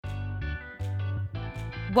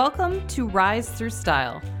Welcome to Rise Through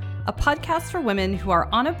Style, a podcast for women who are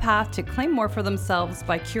on a path to claim more for themselves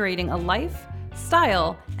by curating a life,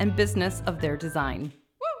 style, and business of their design.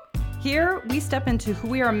 Here, we step into who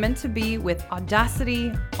we are meant to be with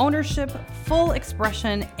audacity, ownership, full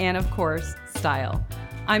expression, and of course, style.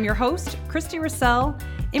 I'm your host, Christy Russell,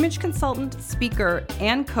 image consultant, speaker,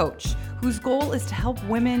 and coach, whose goal is to help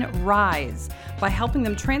women rise by helping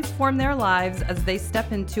them transform their lives as they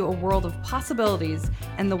step into a world of possibilities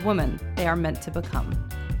and the woman they are meant to become.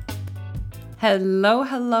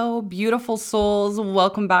 Hello, beautiful souls.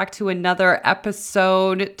 Welcome back to another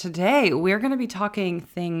episode. Today, we're going to be talking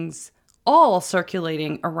things all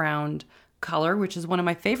circulating around color, which is one of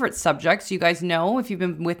my favorite subjects. You guys know, if you've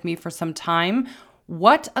been with me for some time,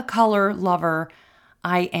 what a color lover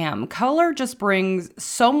I am. Color just brings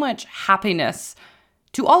so much happiness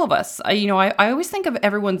to all of us. I always think of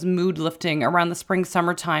everyone's mood lifting around the spring,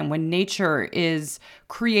 summertime when nature is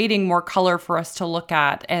creating more color for us to look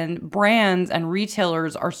at, and brands and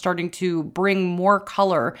retailers are starting to bring more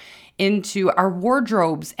color into our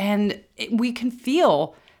wardrobes, and we can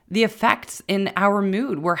feel the effects in our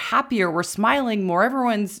mood. We're happier, we're smiling more,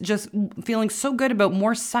 everyone's just feeling so good about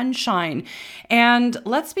more sunshine. And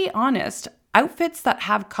let's be honest, outfits that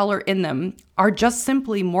have color in them are just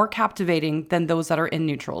simply more captivating than those that are in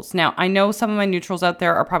neutrals. Now, I know some of my neutrals out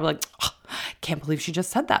there are probably like, oh, can't believe she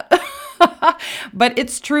just said that. But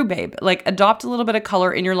it's true, babe. Like, adopt a little bit of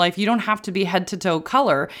color in your life. You don't have to be head to toe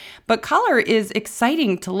color, but color is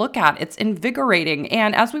exciting to look at. It's invigorating.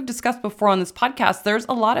 And as we've discussed before on this podcast, there's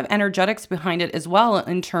a lot of energetics behind it as well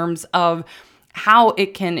in terms of how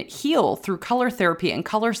it can heal through color therapy and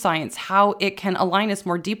color science, how it can align us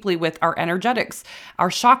more deeply with our energetics, our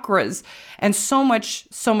chakras, and so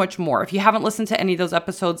much more. If you haven't listened to any of those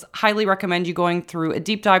episodes, highly recommend you going through a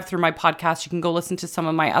deep dive through my podcast. You can go listen to some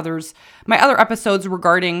of my other episodes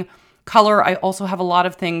regarding color. I also have a lot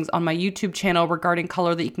of things on my YouTube channel regarding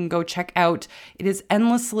color that you can go check out. It is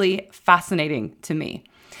endlessly fascinating to me.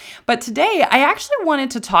 But today, I actually wanted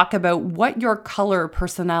to talk about what your color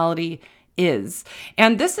personality is.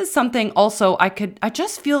 And this is something also I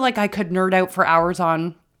just feel like I could nerd out for hours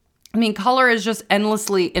on. I mean, color is just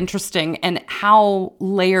endlessly interesting, and how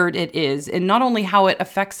layered it is, and not only how it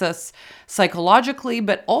affects us psychologically,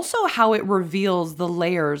 but also how it reveals the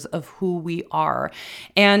layers of who we are.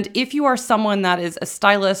 And if you are someone that is a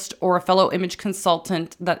stylist or a fellow image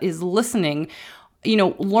consultant that is listening,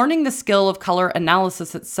 learning the skill of color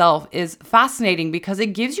analysis itself is fascinating because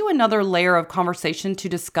it gives you another layer of conversation to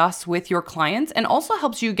discuss with your clients, and also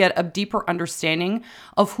helps you get a deeper understanding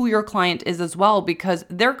of who your client is as well, because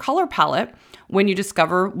their color palette, when you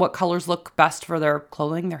discover what colors look best for their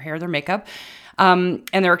clothing, their hair, their makeup, and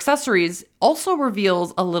their accessories, also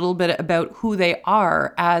reveals a little bit about who they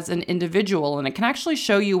are as an individual. And it can actually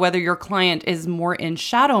show you whether your client is more in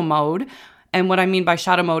shadow mode. And what I mean by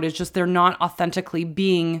shadow mode is just they're not authentically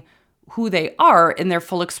being who they are in their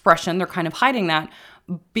full expression. They're kind of hiding that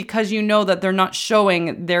because you know that they're not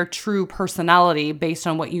showing their true personality based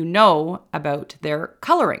on what you know about their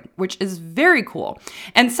coloring, which is very cool.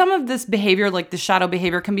 And some of this behavior, like the shadow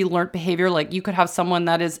behavior, can be learned behavior. Like you could have someone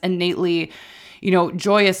that is innately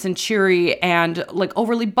joyous and cheery and like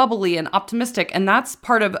overly bubbly and optimistic. And that's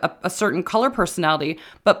part of a certain color personality.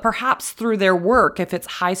 But perhaps through their work, if it's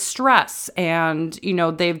high stress and,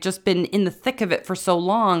 they've just been in the thick of it for so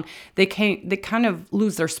long, they kind of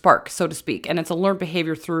lose their spark, so to speak. And it's a learned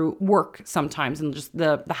behavior through work sometimes, and just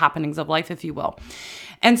the happenings of life, if you will.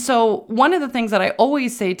 And so one of the things that I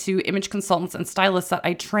always say to image consultants and stylists that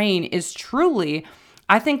I train is truly,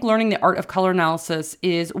 I think learning the art of color analysis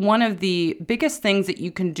is one of the biggest things that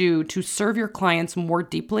you can do to serve your clients more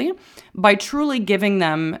deeply by truly giving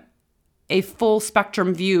them a full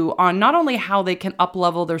spectrum view on not only how they can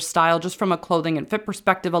up-level their style just from a clothing and fit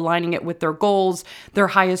perspective, aligning it with their goals, their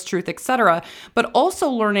highest truth, etc., but also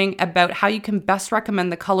learning about how you can best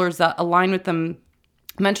recommend the colors that align with them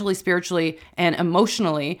mentally, spiritually, and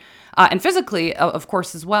emotionally, and physically, of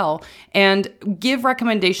course, as well, and give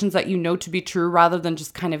recommendations that you know to be true rather than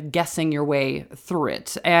just kind of guessing your way through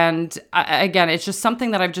it. And again, it's just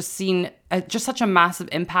something that I've just seen just such a massive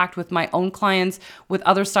impact with my own clients, with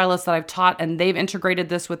other stylists that I've taught, and they've integrated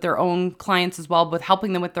this with their own clients as well, with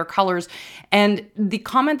helping them with their colors. And the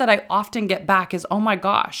comment that I often get back is, oh my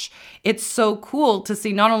gosh, it's so cool to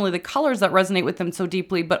see not only the colors that resonate with them so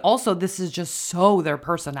deeply, but also this is just so their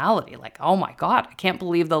personality. Like, oh my God, I can't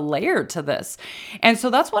believe the layer to this. And so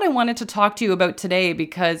that's what I wanted to talk to you about today,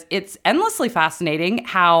 because it's endlessly fascinating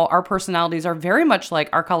how our personalities are very much like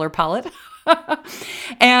our color palette.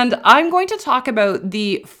 And I'm going to talk about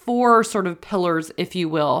the 4 sort of pillars, if you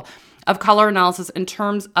will, of color analysis in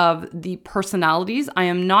terms of the personalities. I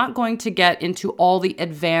am not going to get into all the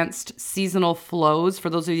advanced seasonal flows for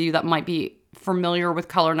those of you that might be familiar with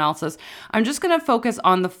color analysis. I'm just going to focus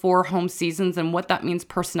on the 4 home seasons and what that means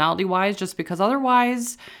personality-wise, just because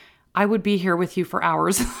otherwise I would be here with you for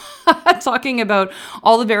hours talking about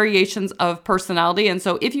all the variations of personality. And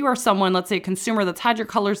so if you are someone, let's say a consumer that's had your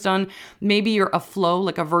colors done, maybe you're a flow,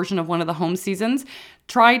 like a version of one of the home seasons,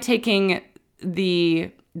 try taking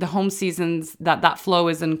the home seasons that flow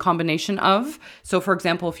is in combination of. So for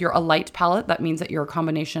example, if you're a light palette, that means that you're a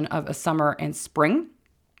combination of a summer and spring,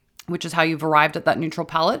 which is how you've arrived at that neutral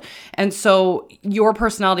palette. And so your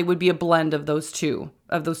personality would be a blend of those two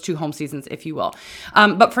home seasons, if you will.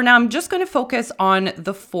 But for now, I'm just going to focus on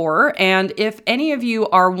the 4. And if any of you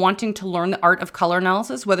are wanting to learn the art of color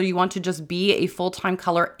analysis, whether you want to just be a full-time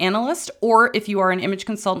color analyst, or if you are an image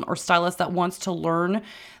consultant or stylist that wants to learn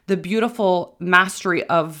the beautiful mastery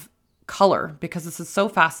of color, because this is so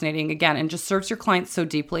fascinating again and just serves your clients so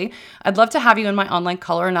deeply, I'd love to have you in my online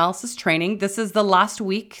color analysis training. This is the last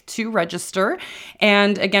week to register.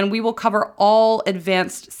 And again, we will cover all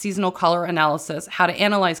advanced seasonal color analysis, how to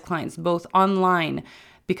analyze clients both online,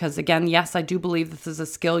 because again, yes, I do believe this is a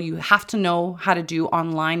skill you have to know how to do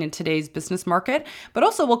online in today's business market, but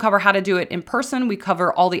also we'll cover how to do it in person. We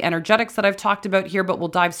cover all the energetics that I've talked about here, but we'll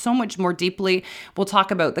dive so much more deeply. We'll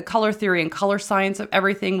talk about the color theory and color science of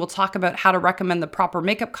everything. We'll talk about how to recommend the proper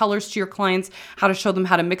makeup colors to your clients, how to show them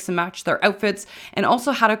how to mix and match their outfits, and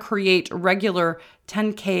also how to create regular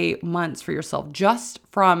 10K months for yourself just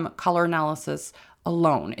from color analysis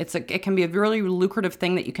alone. It can be a really lucrative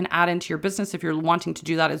thing that you can add into your business if you're wanting to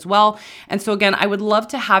do that as well. And so again, I would love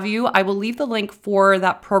to have you. I will leave the link for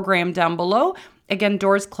that program down below. Again,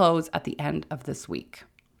 doors close at the end of this week.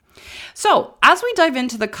 So as we dive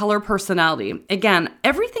into the color personality, again,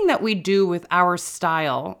 everything that we do with our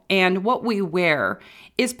style and what we wear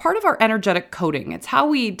is part of our energetic coding. It's how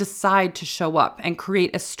we decide to show up and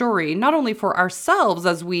create a story, not only for ourselves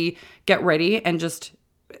as we get ready and just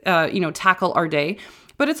tackle our day,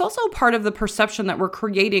 but it's also part of the perception that we're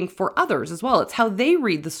creating for others as well. It's how they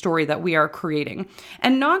read the story that we are creating.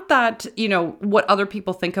 And not that, what other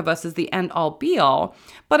people think of us is the end all be all,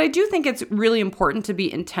 but I do think it's really important to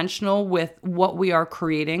be intentional with what we are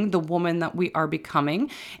creating, the woman that we are becoming.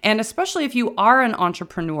 And especially if you are an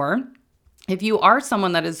entrepreneur, if you are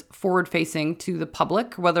someone that is forward-facing to the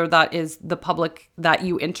public, whether that is the public that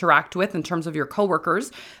you interact with in terms of your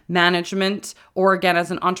coworkers, management, or again, as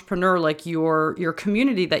an entrepreneur, like your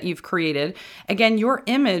community that you've created, again, your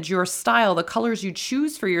image, your style, the colors you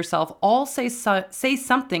choose for yourself all say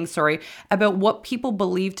something about what people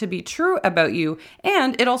believe to be true about you.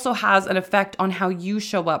 And it also has an effect on how you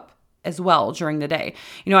show up as well during the day.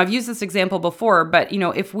 I've used this example before, but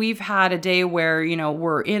if we've had a day where,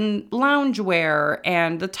 we're in loungewear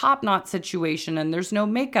and the top knot situation and there's no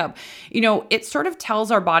makeup, it sort of tells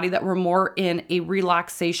our body that we're more in a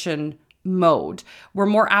relaxation mode. We're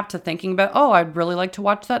more apt to thinking about, I'd really like to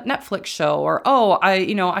watch that Netflix show, or,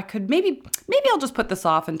 I could maybe I'll just put this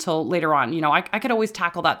off until later on. I could always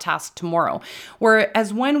tackle that task tomorrow.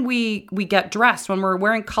 Whereas when we get dressed, when we're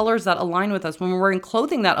wearing colors that align with us, when we're wearing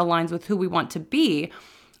clothing that aligns with who we want to be,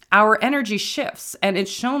 our energy shifts. And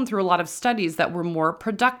it's shown through a lot of studies that we're more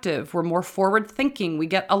productive, we're more forward thinking, we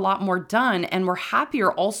get a lot more done, and we're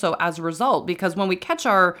happier also as a result, because when we catch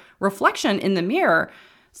our reflection in the mirror,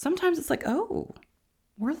 sometimes it's like,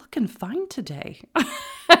 we're looking fine today,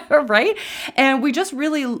 right? And we just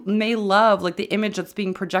really may love the image that's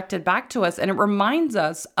being projected back to us. And it reminds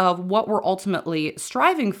us of what we're ultimately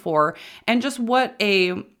striving for and just what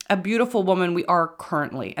a beautiful woman we are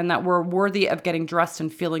currently, and that we're worthy of getting dressed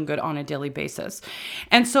and feeling good on a daily basis.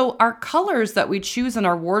 And so our colors that we choose in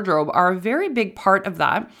our wardrobe are a very big part of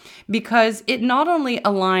that, because it not only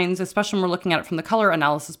aligns, especially when we're looking at it from the color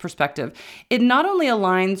analysis perspective, it not only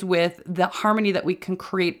aligns with the harmony that we can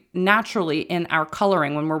create naturally in our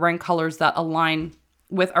coloring when we're wearing colors that align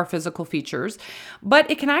with our physical features,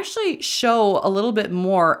 but it can actually show a little bit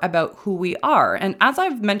more about who we are. And as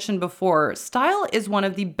I've mentioned before, style is one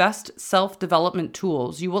of the best self-development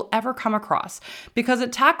tools you will ever come across, because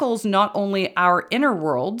it tackles not only our inner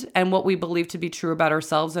world and what we believe to be true about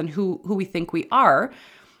ourselves and who we think we are,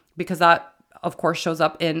 because that, of course, shows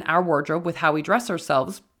up in our wardrobe with how we dress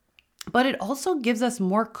ourselves, but it also gives us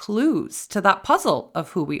more clues to that puzzle of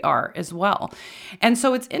who we are as well. And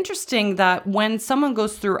so it's interesting that when someone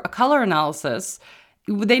goes through a color analysis,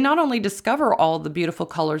 they not only discover all the beautiful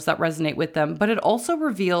colors that resonate with them, but it also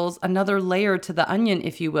reveals another layer to the onion,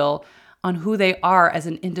 if you will, on who they are as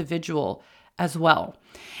an individual as well.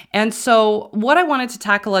 And so what I wanted to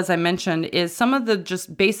tackle, as I mentioned, is some of the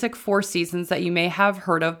just basic 4 seasons that you may have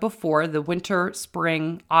heard of before: the winter,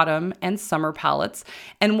 spring, autumn, and summer palettes,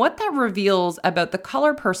 and what that reveals about the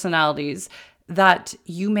color personalities that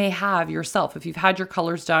you may have yourself if you've had your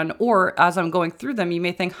colors done, or as I'm going through them, you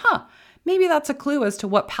may think, maybe that's a clue as to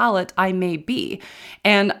what palette I may be.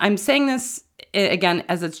 And I'm saying this again,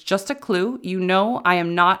 as it's just a clue. I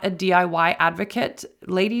am not a DIY advocate.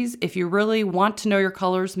 Ladies, if you really want to know your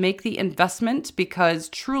colors, make the investment, because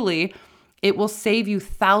truly it will save you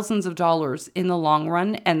thousands of dollars in the long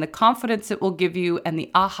run. And the confidence it will give you and the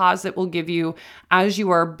ahas it will give you as you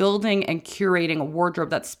are building and curating a wardrobe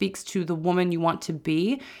that speaks to the woman you want to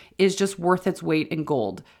be is just worth its weight in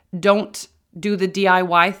gold. Don't do the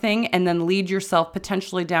DIY thing and then lead yourself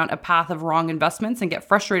potentially down a path of wrong investments and get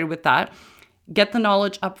frustrated with that. Get the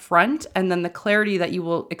knowledge up front, and then the clarity that you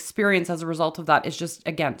will experience as a result of that is just,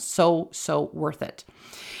 again, so worth it.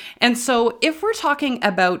 And so if we're talking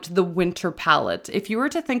about the winter palette, if you were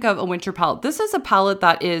to think of a winter palette, this is a palette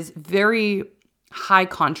that is very high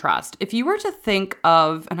contrast. If you were to think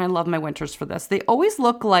of, and I love my winters for this, they always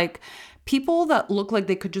look like people that look like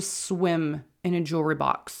they could just swim in a jewelry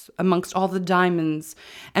box amongst all the diamonds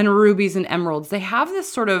and rubies and emeralds. They have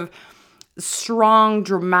this sort of strong,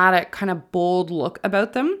 dramatic, kind of bold look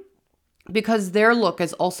about them, because their look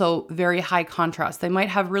is also very high contrast. They might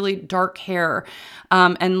have really dark hair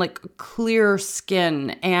and like clear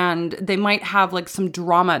skin, and they might have like some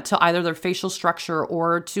drama to either their facial structure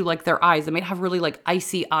or to like their eyes. They might have really like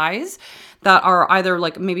icy eyes that are either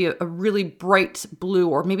like maybe a really bright blue,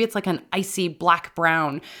 or maybe it's like an icy black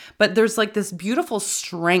brown, but there's like this beautiful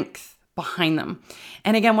strength behind them.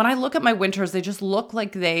 And again, when I look at my winters, they just look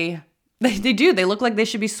like they look like they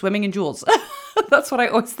should be swimming in jewels. That's what I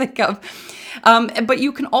always think of. But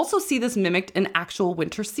you can also see this mimicked in actual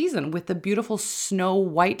winter season with the beautiful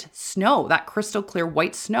white snow, that crystal clear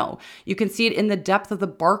white snow. You can see it in the depth of the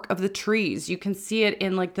bark of the trees. You can see it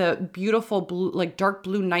in like the beautiful blue, like dark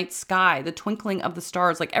blue night sky, the twinkling of the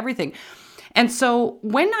stars, like everything. And so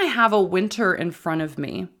when I have a winter in front of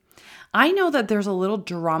me, I know that there's a little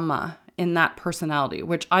drama in that personality,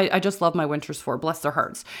 which I just love my winters for, bless their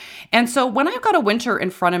hearts. And so when I've got a winter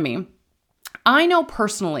in front of me, I know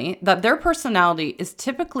personally that their personality is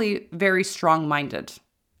typically very strong-minded.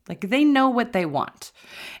 Like they know what they want.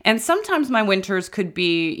 And sometimes my winters could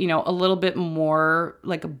be, a little bit more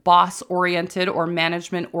like boss oriented or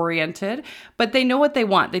management oriented, but they know what they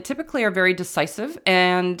want. They typically are very decisive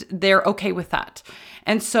and they're okay with that.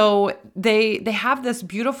 And so they have this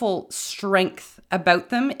beautiful strength about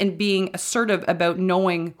them in being assertive about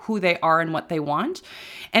knowing who they are and what they want.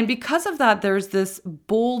 And because of that, there's this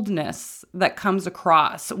boldness that comes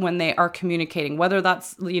across when they are communicating, whether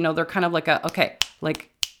that's, they're kind of like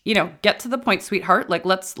get to the point, sweetheart, like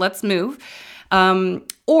let's move.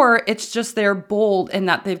 Or it's just they're bold in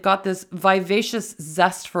that they've got this vivacious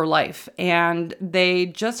zest for life, and they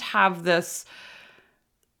just have the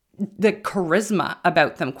charisma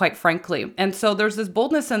about them, quite frankly. And so there's this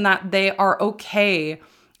boldness in that they are okay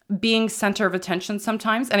being center of attention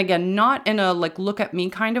sometimes. And again, not in a like look at me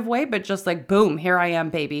kind of way, but just like, boom, here I am,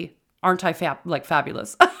 baby. Aren't I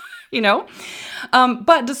fabulous?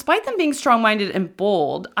 But despite them being strong-minded and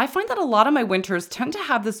bold, I find that a lot of my winters tend to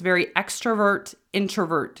have this very extrovert,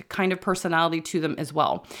 introvert kind of personality to them as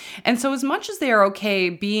well. And so as much as they are okay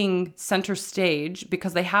being center stage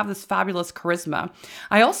because they have this fabulous charisma,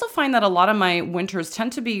 I also find that a lot of my winters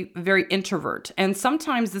tend to be very introvert. And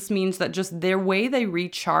sometimes this means that just their way they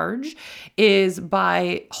recharge is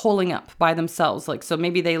by holing up by themselves. Like, so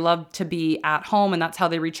maybe they love to be at home and that's how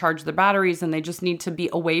they recharge their batteries, and they just need to be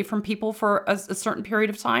away from people for a certain period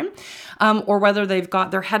of time. Or whether they've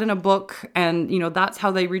got their head in a book and, that's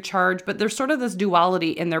how they recharge. But there's sort of this duality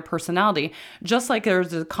in their personality, just like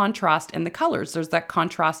there's a contrast in the colors. There's that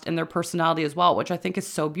contrast in their personality as well, which I think is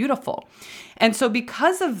so beautiful. And so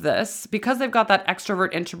because of this, because they've got that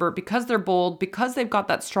extrovert, introvert, because they're bold, because they've got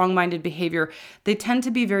that strong-minded behavior, they tend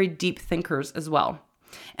to be very deep thinkers as well.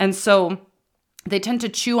 And so they tend to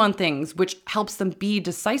chew on things, which helps them be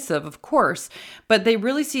decisive, of course, but they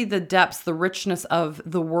really see the depths, the richness of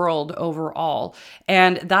the world overall.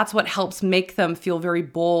 And that's what helps make them feel very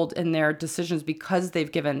bold in their decisions, because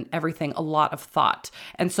they've given everything a lot of thought.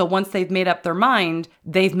 And so once they've made up their mind,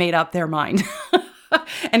 they've made up their mind.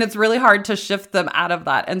 And it's really hard to shift them out of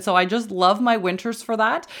that. And so I just love my winters for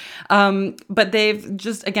that. But they've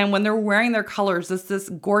just, again, when they're wearing their colors, it's this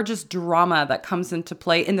gorgeous drama that comes into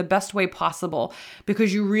play in the best way possible,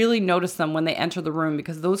 because you really notice them when they enter the room,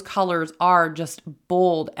 because those colors are just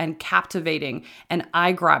bold and captivating and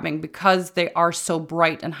eye-grabbing because they are so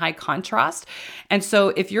bright and high contrast. And so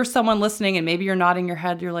if you're someone listening and maybe you're nodding your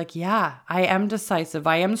head, you're like, yeah, I am decisive.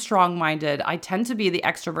 I am strong-minded. I tend to be the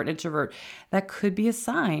extrovert introvert. That could be a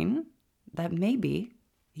sign that maybe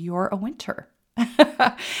you're a winter.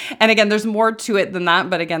 And again, there's more to it than that.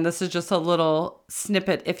 But again, this is just a little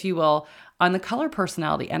snippet, if you will, on the color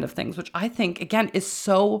personality end of things, which I think, again, is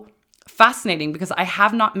so fascinating, because I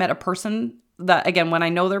have not met a person that, again, when I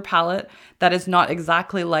know their palette, that is not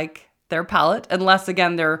exactly like their palette, unless,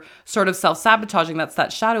 again, they're sort of self-sabotaging. That's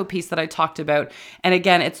that shadow piece that I talked about. And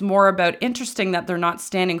again, it's more about interesting that they're not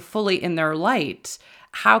standing fully in their light.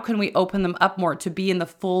 How can we open them up more to be in the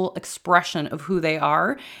full expression of who they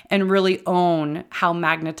are and really own how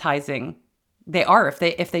magnetizing they are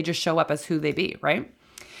if they just show up as who they be, right?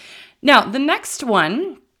 Now, the next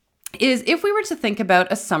one is if we were to think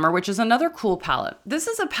about a summer, which is another cool palette. This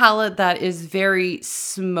is a palette that is very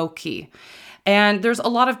smoky. And there's a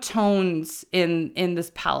lot of tones in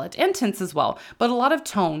this palette, and tints as well, but a lot of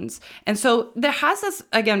tones. And so there has this,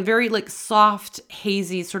 again, very like soft,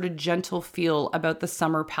 hazy, sort of gentle feel about the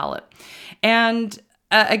summer palette. And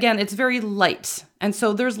again, it's very light. And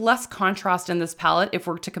so there's less contrast in this palette if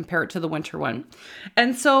we're to compare it to the winter one.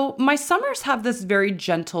 And so my summers have this very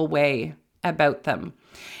gentle way about them.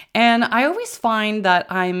 And I always find that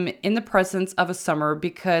I'm in the presence of a summer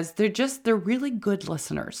because they're really good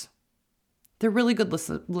listeners. They're really good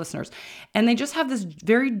listeners. And they just have this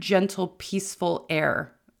very gentle, peaceful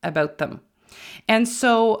air about them. And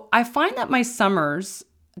so I find that my summers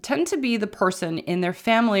tend to be the person in their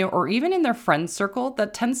family or even in their friend circle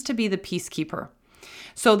that tends to be the peacekeeper.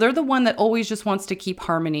 So they're the one that always just wants to keep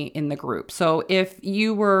harmony in the group. So if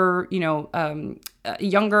you were,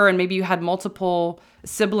 younger and maybe you had multiple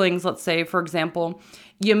siblings, let's say, for example,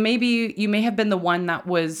 you may have been the one that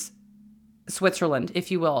was Switzerland,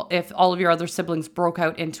 if you will, if all of your other siblings broke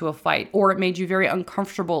out into a fight, or it made you very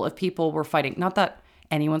uncomfortable if people were fighting. Not that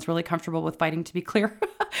anyone's really comfortable with fighting, to be clear,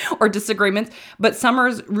 or disagreements, but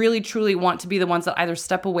summers really truly want to be the ones that either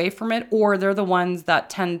step away from it, or they're the ones that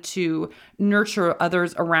tend to nurture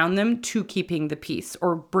others around them to keeping the peace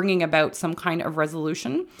or bringing about some kind of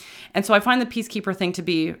resolution. And so I find the peacekeeper thing to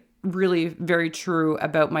be really very true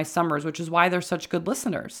about my summers, which is why they're such good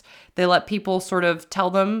listeners. They let people sort of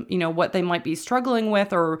tell them, what they might be struggling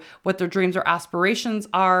with or what their dreams or aspirations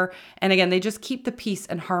are. And again, they just keep the peace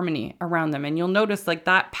and harmony around them. And you'll notice like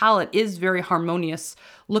that palette is very harmonious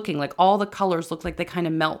looking, like all the colors look like they kind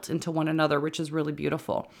of melt into one another, which is really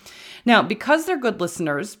beautiful. Now, because they're good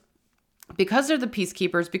listeners, because they're the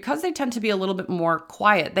peacekeepers, because they tend to be a little bit more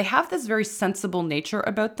quiet, they have this very sensible nature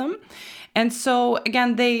about them. And so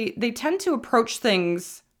again, they tend to approach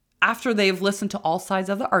things after they've listened to all sides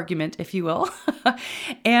of the argument, if you will,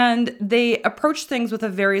 and they approach things with a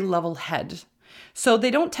very level head. So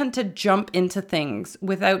they don't tend to jump into things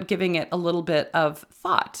without giving it a little bit of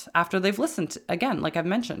thought after they've listened, again, like I've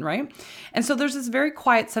mentioned, right? And so there's this very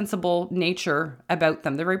quiet, sensible nature about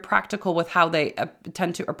them. They're very practical with how they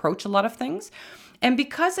tend to approach a lot of things. And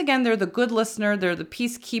because, again, they're the good listener, they're the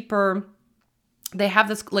peacekeeper, they have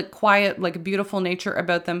this like quiet, like beautiful nature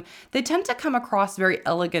about them, they tend to come across very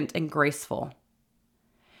elegant and graceful.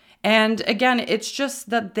 And again, it's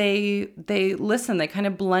just that they listen, they kind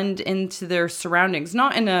of blend into their surroundings,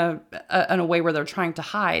 not in a way where they're trying to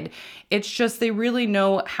hide. It's just they really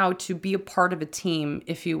know how to be a part of a team,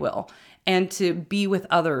 if you will, and to be with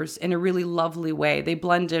others in a really lovely way. They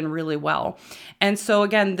blend in really well. And so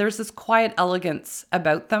again, there's this quiet elegance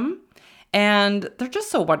about them. And they're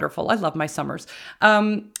just so wonderful. I love my summers.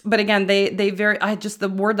 But again,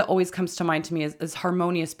 the word that always comes to mind to me is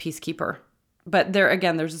harmonious peacekeeper. But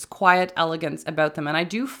there's this quiet elegance about them. And I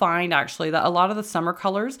do find actually that a lot of the summer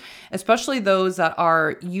colors, especially those that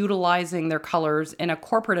are utilizing their colors in a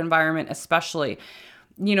corporate environment, especially,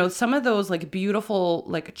 some of those like beautiful,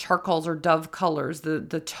 like charcoals or dove colors,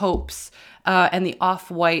 the taupes and the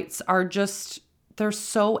off-whites are just, they're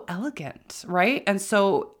so elegant, right? And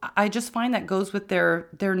so I just find that goes with their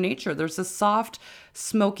nature. There's a soft,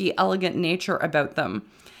 smoky, elegant nature about them.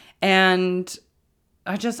 And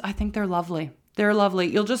I think they're lovely. They're lovely.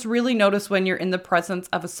 You'll just really notice when you're in the presence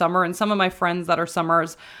of a summer. And some of my friends that are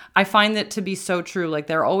summers, I find it to be so true. Like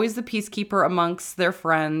they're always the peacekeeper amongst their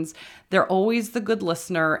friends. They're always the good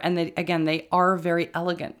listener. And they are very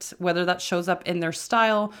elegant, whether that shows up in their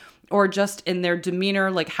style or just in their demeanor,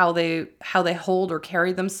 like how they hold or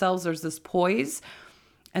carry themselves. There's this poise,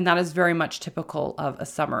 and that is very much typical of a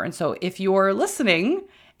summer. And so if you're listening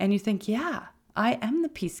and you think, yeah, I am the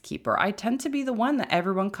peacekeeper, I tend to be the one that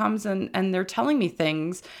everyone comes and they're telling me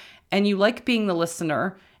things, and you like being the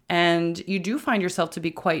listener, and you do find yourself to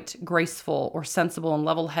be quite graceful or sensible and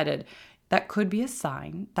level-headed, that could be a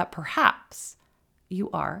sign that perhaps you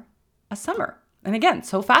are a summer. And again,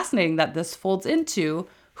 so fascinating that this folds into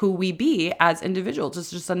who we be as individuals.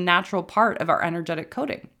 It's just a natural part of our energetic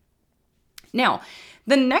coding. Now,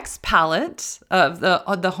 the next palette of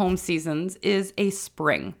the home seasons is a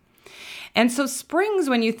spring. And so springs,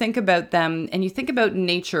 when you think about them and you think about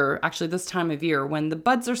nature, actually this time of year, when the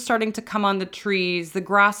buds are starting to come on the trees, the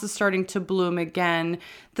grass is starting to bloom again,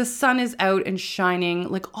 the sun is out and shining,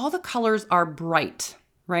 like all the colors are bright,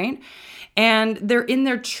 right? And they're in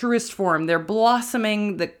their truest form. They're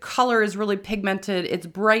blossoming. The color is really pigmented. It's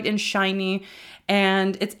bright and shiny,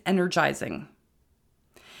 and it's energizing.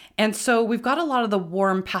 And so we've got a lot of the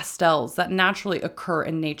warm pastels that naturally occur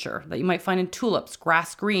in nature that you might find in tulips,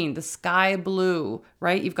 grass green, the sky blue,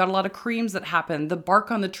 right? You've got a lot of creams that happen. The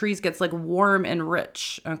bark on the trees gets like warm and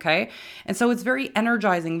rich, okay? And so it's very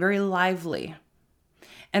energizing, very lively.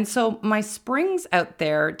 And so my springs out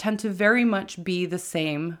there tend to very much be the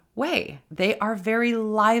same way. They are very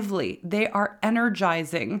lively. They are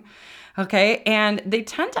energizing. Okay. And they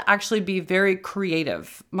tend to actually be very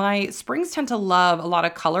creative. My springs tend to love a lot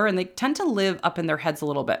of color, and they tend to live up in their heads a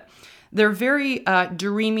little bit. They're very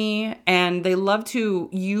dreamy, and they love to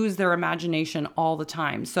use their imagination all the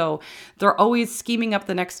time. So they're always scheming up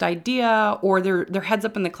the next idea, or their heads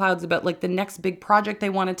up in the clouds about like the next big project they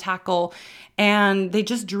want to tackle. And they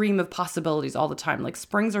just dream of possibilities all the time. Like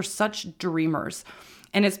springs are such dreamers.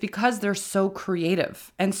 And it's because they're so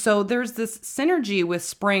creative. And so there's this synergy with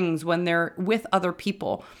springs when they're with other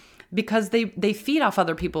people, because they feed off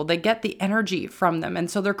other people. They get the energy from them.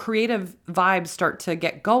 And so their creative vibes start to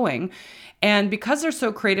get going. And because they're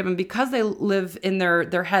so creative and because they live in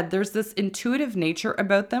their head, there's this intuitive nature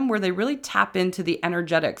about them where they really tap into the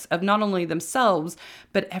energetics of not only themselves,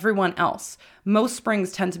 but everyone else. Most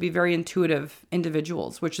springs tend to be very intuitive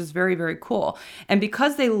individuals, which is very, very cool. And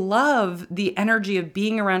because they love the energy of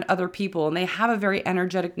being around other people, and they have a very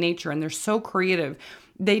energetic nature, and they're so creative,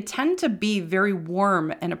 they tend to be very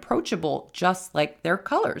warm and approachable, just like their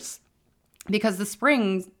colors. Because the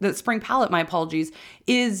spring palette, my apologies,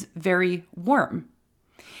 is very warm.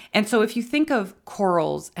 And so if you think of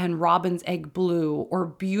corals and robin's egg blue or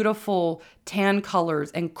beautiful tan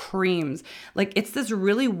colors and creams, like it's this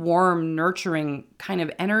really warm, nurturing kind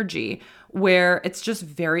of energy where it's just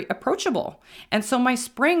very approachable. And so my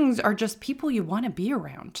springs are just people you want to be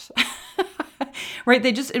around. Right?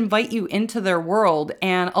 They just invite you into their world,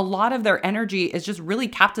 and a lot of their energy is just really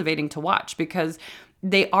captivating to watch because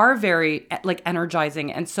they are very like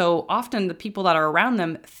energizing. And so often the people that are around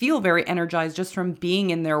them feel very energized just from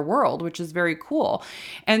being in their world, which is very cool.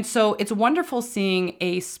 And so it's wonderful seeing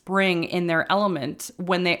a spring in their element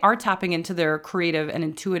when they are tapping into their creative and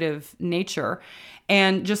intuitive nature,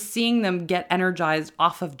 and just seeing them get energized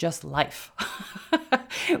off of just life,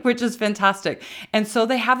 which is fantastic. And so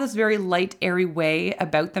they have this very light, airy way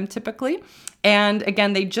about them typically. And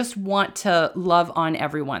again, they just want to love on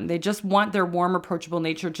everyone. They just want their warm, approachable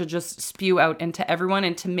nature to just spew out into everyone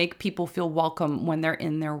and to make people feel welcome when they're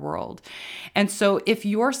in their world. And so if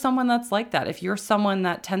you're someone that's like that, if you're someone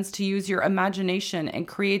that tends to use your imagination and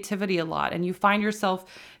creativity a lot, and you find yourself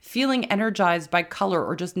feeling energized by color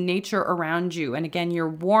or just nature around you, and again, you're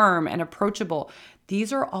warm and approachable,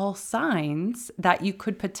 these are all signs that you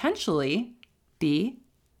could potentially be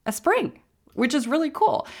a spring, which is really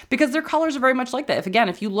cool because their colors are very much like that.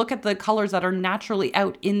 If you look at the colors that are naturally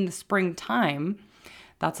out in the springtime,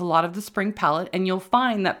 that's a lot of the spring palette. And you'll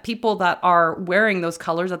find that people that are wearing those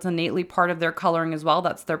colors, that's innately part of their coloring as well,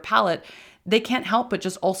 that's their palette, they can't help but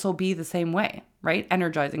just also be the same way, right?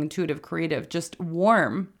 Energizing, intuitive, creative, just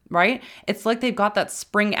warm, right? It's like they've got that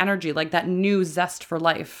spring energy, like that new zest for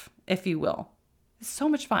life, if you will. It's so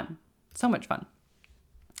much fun. So much fun.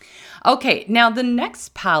 Okay, now the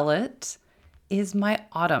next palette is my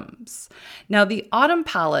autumns. Now the autumn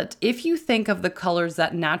palette, if you think of the colors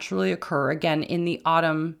that naturally occur again in the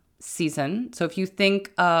autumn season, so if you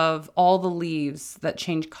think of all the leaves that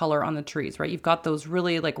change color on the trees, right? You've got those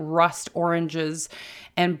really like rust oranges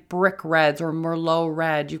and brick reds or Merlot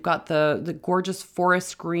red. You've got the gorgeous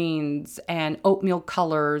forest greens and oatmeal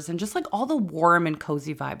colors and just like all the warm and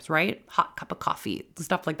cozy vibes, right? Hot cup of coffee,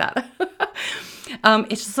 stuff like that.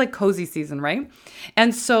 It's just like cozy season, right?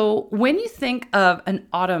 And so when you think of an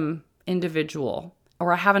autumn individual,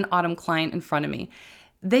 or I have an autumn client in front of me,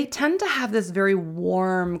 they tend to have this very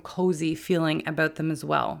warm, cozy feeling about them as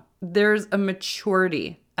well. There's a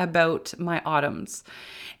maturity about my autumns.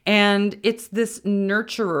 And it's this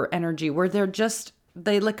nurturer energy where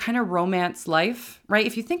they like kind of romance life, right?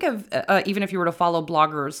 If you think of, even if you were to follow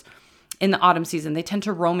bloggers in the autumn season, they tend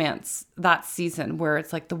to romance that season where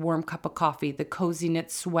it's like the warm cup of coffee, the cozy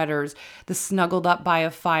knit sweaters, the snuggled up by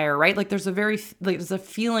a fire, right? Like there's a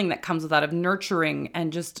feeling that comes with that of nurturing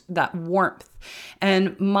and just that warmth.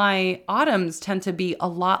 And my autumns tend to be a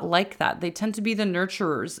lot like that. They tend to be the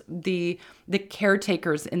nurturers, the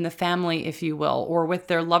caretakers in the family, if you will, or with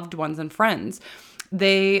their loved ones and friends.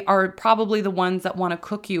 They are probably the ones that want to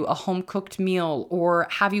cook you a home cooked meal or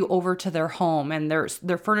have you over to their home, and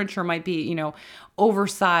their furniture might be,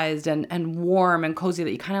 oversized and warm and cozy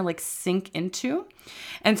that you kind of like sink into.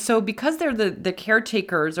 And so because they're the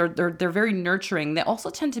caretakers, or they're very nurturing, they also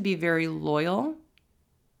tend to be very loyal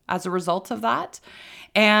as a result of that.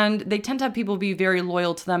 And they tend to have people be very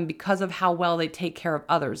loyal to them because of how well they take care of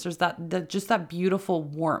others. There's just that beautiful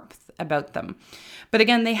warmth about them. But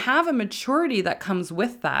again, they have a maturity that comes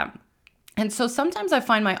with that. And so sometimes I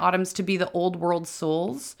find my autumns to be the old world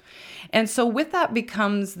souls. And so with that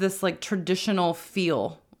becomes this like traditional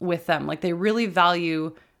feel with them. Like they really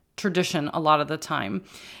value tradition a lot of the time.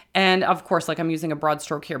 And of course, like I'm using a broad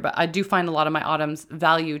stroke here, but I do find a lot of my autumns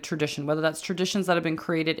value tradition, whether that's traditions that have been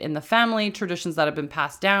created in the family, traditions that have been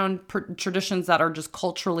passed down, traditions that are just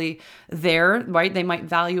culturally there, right? They might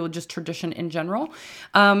value just tradition in general.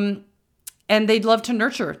 And they'd love to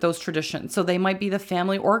nurture those traditions. So they might be the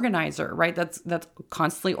family organizer, right? That's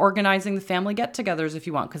constantly organizing the family get-togethers if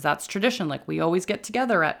you want, because that's tradition. Like we always get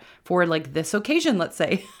together for like this occasion, let's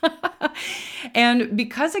say. And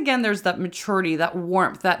because again, there's that maturity, that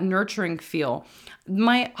warmth, that nurturing feel.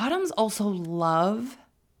 My autumns also love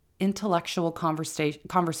intellectual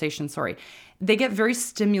conversation. They get very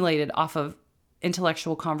stimulated off of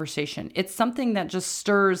intellectual conversation. It's something that just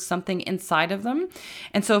stirs something inside of them.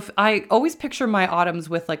 And so if I always picture my autumns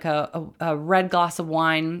with like a red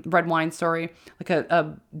wine, like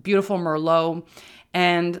a beautiful Merlot.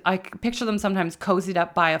 And I picture them sometimes cozied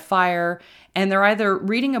up by a fire, and they're either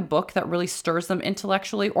reading a book that really stirs them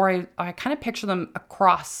intellectually, or I kind of picture them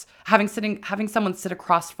having someone sit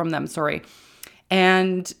across from them,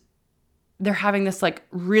 and they're having this like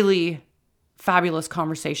really fabulous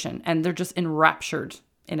conversation and they're just enraptured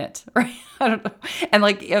in it, right? I don't know. And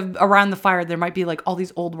like around the fire, there might be like all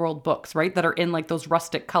these old world books, right? That are in like those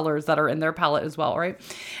rustic colors that are in their palette as well, right?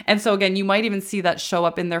 And so again, you might even see that show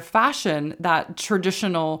up in their fashion, that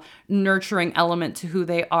traditional nurturing element to who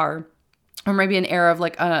they are, or maybe an air of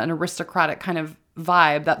like an aristocratic kind of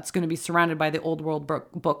vibe that's going to be surrounded by the old world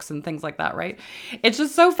books and things like that, right? It's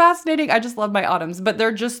just so fascinating. I just love my autumns, but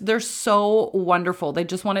they're so wonderful. They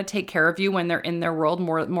just want to take care of you when they're in their world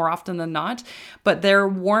more often than not. But their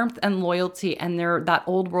warmth and loyalty and that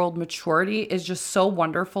old world maturity is just so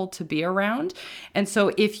wonderful to be around. And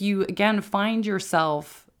so if you again find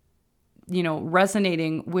yourself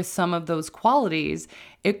resonating with some of those qualities,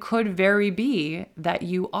 it could very be that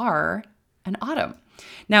you are an autumn.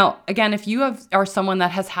 Now, again, if you are someone that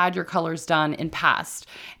has had your colors done in past,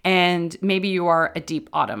 and maybe you are a deep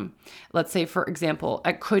autumn, let's say, for example,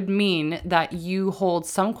 it could mean that you hold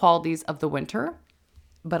some qualities of the winter,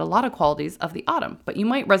 but a lot of qualities of the autumn. But you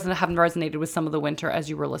might have resonated with some of the winter as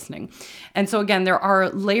you were listening. And so again, there are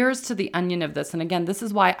layers to the onion of this. And again, this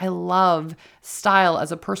is why I love style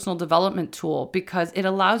as a personal development tool, because it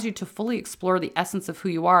allows you to fully explore the essence of who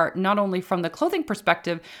you are, not only from the clothing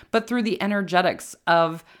perspective, but through the energetics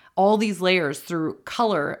of all these layers, through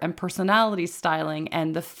color and personality styling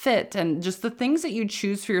and the fit and just the things that you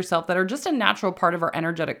choose for yourself that are just a natural part of our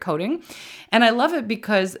energetic coding. And I love it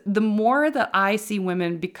because the more that I see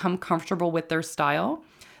women become comfortable with their style,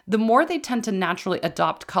 the more they tend to naturally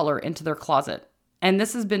adopt color into their closet. And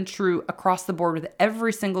this has been true across the board with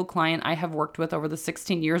every single client I have worked with over the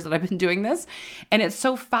 16 years that I've been doing this. And it's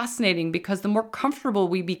so fascinating because the more comfortable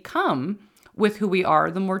we become with who we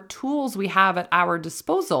are, the more tools we have at our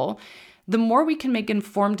disposal, the more we can make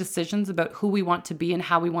informed decisions about who we want to be and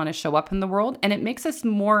how we want to show up in the world. And it makes us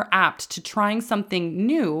more apt to trying something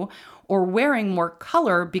new or wearing more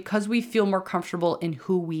color because we feel more comfortable in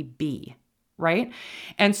who we be, right?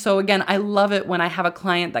 And so again, I love it when I have a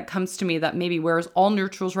client that comes to me that maybe wears all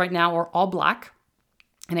neutrals right now or all black.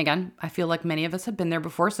 And again, I feel like many of us have been there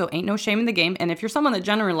before, so ain't no shame in the game. And if you're someone that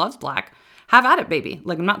generally loves black, have at it, baby.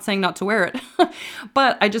 Like, I'm not saying not to wear it,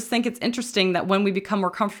 but I just think it's interesting that when we become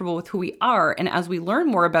more comfortable with who we are, and as we learn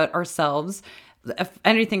more about ourselves,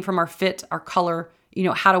 anything from our fit, our color,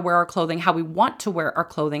 how to wear our clothing, how we want to wear our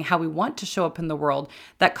clothing, how we want to show up in the world,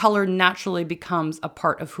 that color naturally becomes a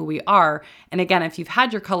part of who we are. And again, if you've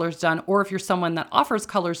had your colors done, or if you're someone that offers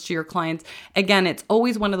colors to your clients, again, it's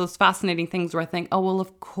always one of those fascinating things where I think, oh, well,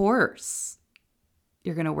 of course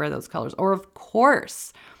you're going to wear those colors. Or of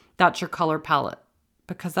course that's your color palette,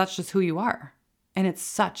 because that's just who you are. And it's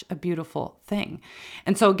such a beautiful thing.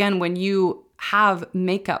 And so again, when you have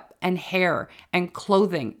makeup and hair and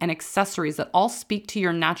clothing and accessories that all speak to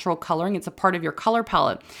your natural coloring, it's a part of your color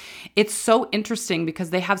palette. It's so interesting because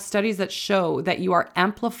they have studies that show that you are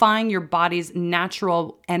amplifying your body's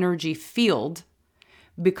natural energy field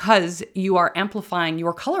because you are amplifying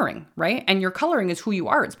your coloring, right? And your coloring is who you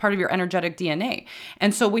are. It's part of your energetic DNA.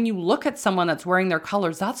 And so when you look at someone that's wearing their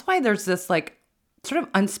colors, that's why there's this sort of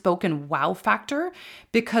unspoken wow factor,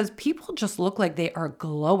 because people just look like they are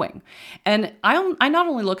glowing. And I not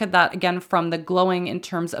only look at that, again, from the glowing in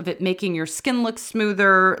terms of it making your skin look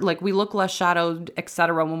smoother, like we look less shadowed,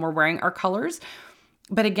 etc., when we're wearing our colors.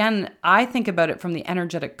 But again, I think about it from the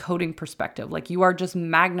energetic coding perspective, like you are just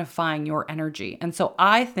magnifying your energy. And so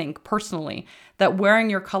I think personally that wearing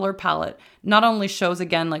your color palette not only shows,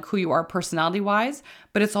 again, like who you are personality wise,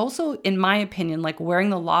 but it's also, in my opinion, like wearing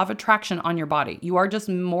the law of attraction on your body. You are just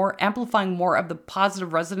amplifying more of the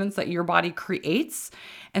positive resonance that your body creates.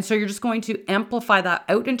 And so you're just going to amplify that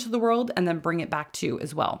out into the world and then bring it back to you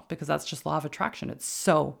as well, because that's just law of attraction. It's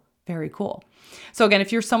so very cool. So again,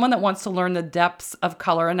 if you're someone that wants to learn the depths of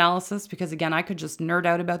color analysis, because again, I could just nerd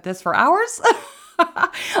out about this for hours,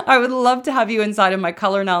 I would love to have you inside of my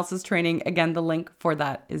color analysis training. Again, the link for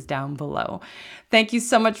that is down below. Thank you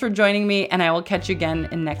so much for joining me, and I will catch you again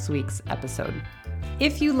in next week's episode.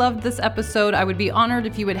 If you loved this episode, I would be honored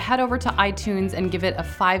if you would head over to iTunes and give it a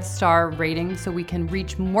 5-star rating so we can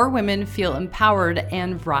reach more women, feel empowered,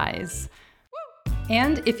 and rise.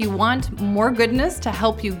 And if you want more goodness to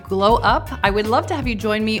help you glow up, I would love to have you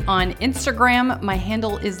join me on Instagram. My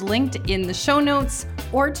handle is linked in the show notes,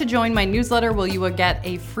 or to join my newsletter where you will get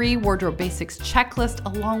a free wardrobe basics checklist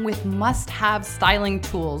along with must-have styling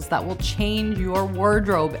tools that will change your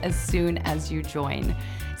wardrobe as soon as you join.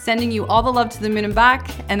 Sending you all the love to the moon and back,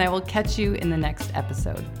 and I will catch you in the next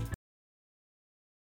episode.